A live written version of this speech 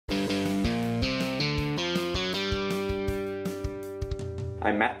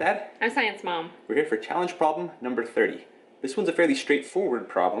I'm Matt Dad. I'm Science Mom. We're here for challenge problem number 30. This one's a fairly straightforward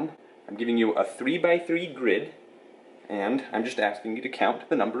problem. I'm giving you a 3x3 grid, and I'm just asking you to count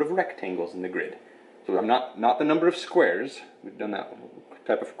the number of rectangles in the grid. So I'm not the number of squares. We've done that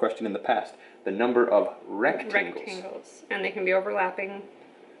type of question in the past. The number of rectangles. And they can be overlapping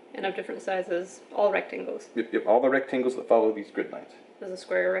and of different sizes. All rectangles. Yep, all the rectangles that follow these grid lines. Is a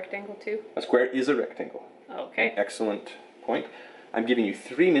square a rectangle too? A square is a rectangle. Okay. Excellent point. I'm giving you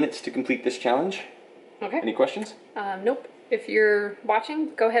 3 minutes to complete this challenge. Okay. Any questions? Nope. If you're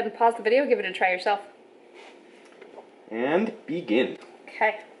watching, go ahead and pause the video, give it a try yourself. And begin.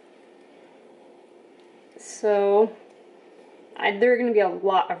 Okay. So, there are going to be a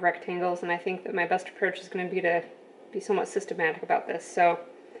lot of rectangles, and I think that my best approach is going to be somewhat systematic about this. So,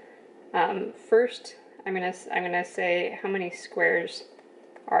 first, I'm gonna say how many squares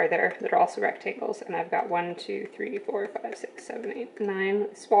are there that are also rectangles, and I've got 1, 2, 3, 4, 5, 6, 7, 8,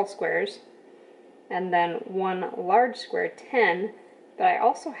 9 small squares, and then one large square, 10. But I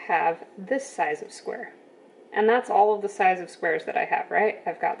also have this size of square, and that's all of the size of squares that I have. Right?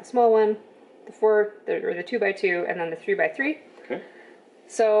 I've got the small one, the 4, or the 2x2, and then the 3x3. Okay.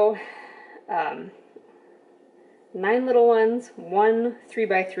 So. 9 little ones, 1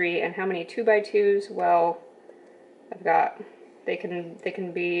 3x3, and how many 2x2s? Well, I've got, they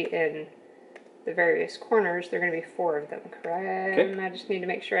can be in the various corners. There are going to be 4 of them, correct? Okay. And I just need to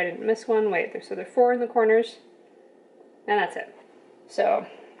make sure I didn't miss one. Wait, so there are 4 in the corners, and that's it. So,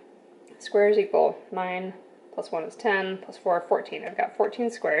 squares equal 9 plus 1 is 10, plus 4, 14. I've got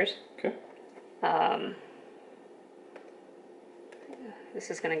 14 squares. Okay. This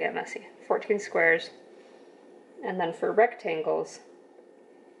is going to get messy. 14 squares. And then for rectangles,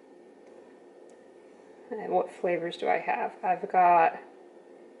 what flavors do I have? I've got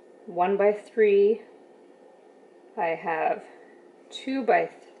 1x3. I have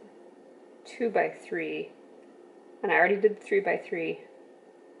 2x3, and I already did 3x3.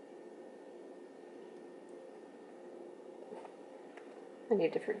 I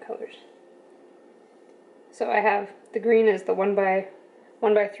need different colors. So I have, the green is the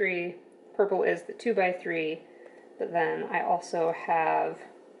 1x3, purple is the 2x3. But then I also have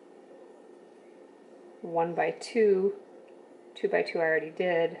 1x2, 2x2 I already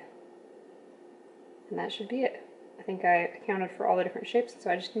did, and that should be it. I think I accounted for all the different shapes,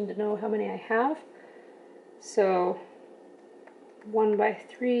 so I just need to know how many I have. So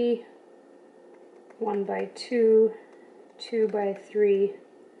 1x3, 1x2, 2x3,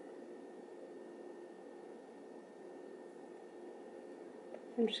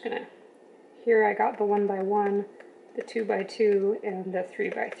 I'm just gonna, here I got the 1x1, the 2x2, and the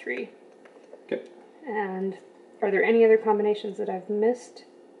 3x3. Okay. And are there any other combinations that I've missed?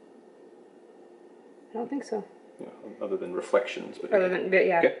 I don't think so. Yeah, other than reflections. But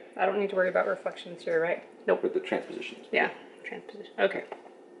Yeah, okay. I don't need to worry about reflections here, right? Nope. With the transpositions. Yeah, transposition. Okay.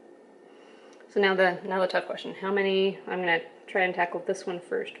 So now the tough question. How many? I'm gonna try and tackle this one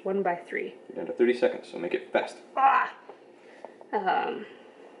first. 1x3. You're down to 30 seconds, so make it fast.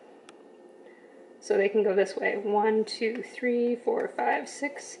 So they can go this way. 1, 2, 3, 4, 5,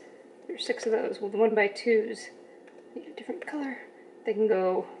 6. There's 6 of those. Well, the 1x2s need a different color. They can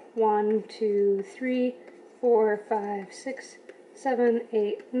go 1, 2, 3, 4, 5, 6, 7,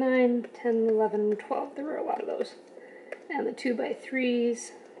 8, 9, 10, 11, 12. There were a lot of those. And the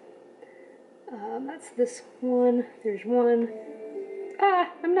 2x3s. That's this one. There's 1.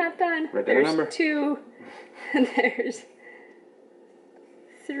 I'm not done. Write down a number. There's 2. And there's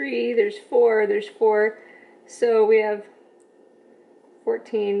 3, there's 4, there's 4. So we have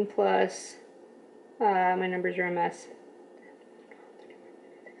 14 plus, my numbers are a mess.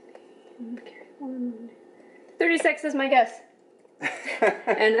 36 is my guess.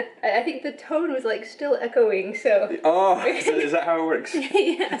 And I think the tone was like still echoing, so. Oh, is that how it works?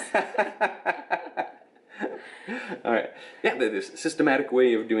 Yes. All right. Yeah, there's a systematic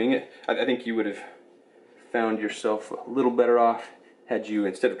way of doing it. I think you would have found yourself a little better off had you,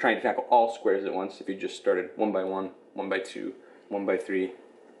 instead of trying to tackle all squares at once, if you just started 1x1, 1x2, 1x3,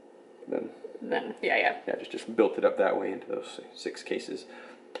 then yeah, just built it up that way into those 6 cases.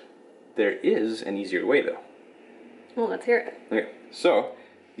 There is an easier way, though. Well, let's hear it. Okay, so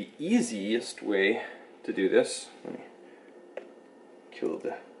the easiest way to do this, let me kill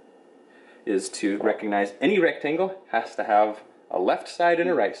the, is to recognize any rectangle has to have a left side and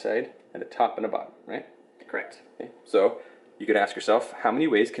a right side, and a top and a bottom, right? Correct. Okay, so you could ask yourself, how many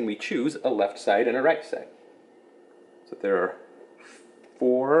ways can we choose a left side and a right side? So there are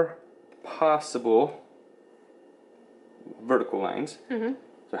 4 possible vertical lines.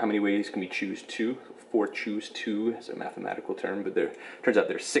 So how many ways can we choose 2? 4 choose 2 is a mathematical term, but turns out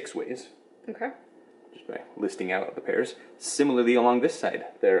there's 6 ways. Okay. Just by listing out the pairs. Similarly, along this side,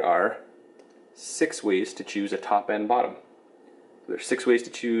 there are 6 ways to choose a top and bottom. So there's 6 ways to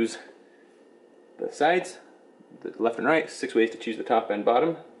choose the sides, the left and right, 6 ways to choose the top and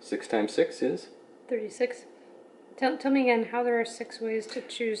bottom. 6 times 6 is? 36. Tell me again how there are 6 ways to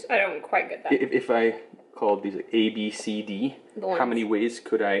choose. I don't quite get that. If I called these A, B, C, D, how many ways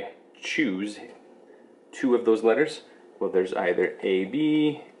could I choose 2 of those letters? Well, there's either A,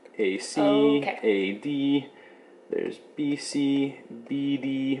 B, A, C, okay. A, D. There's B, C, B,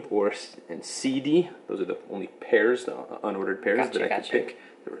 D, and C, D. Those are the only pairs, the unordered pairs that I could pick.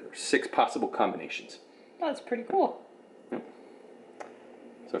 There were 6 possible combinations. Oh, that's pretty cool. Yep.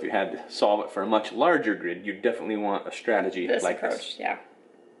 So if you had to solve it for a much larger grid, you definitely want a strategy like approach, this. Yeah.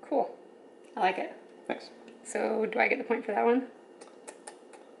 Cool. I like it. Thanks. So do I get the point for that one?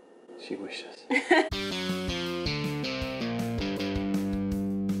 She wishes.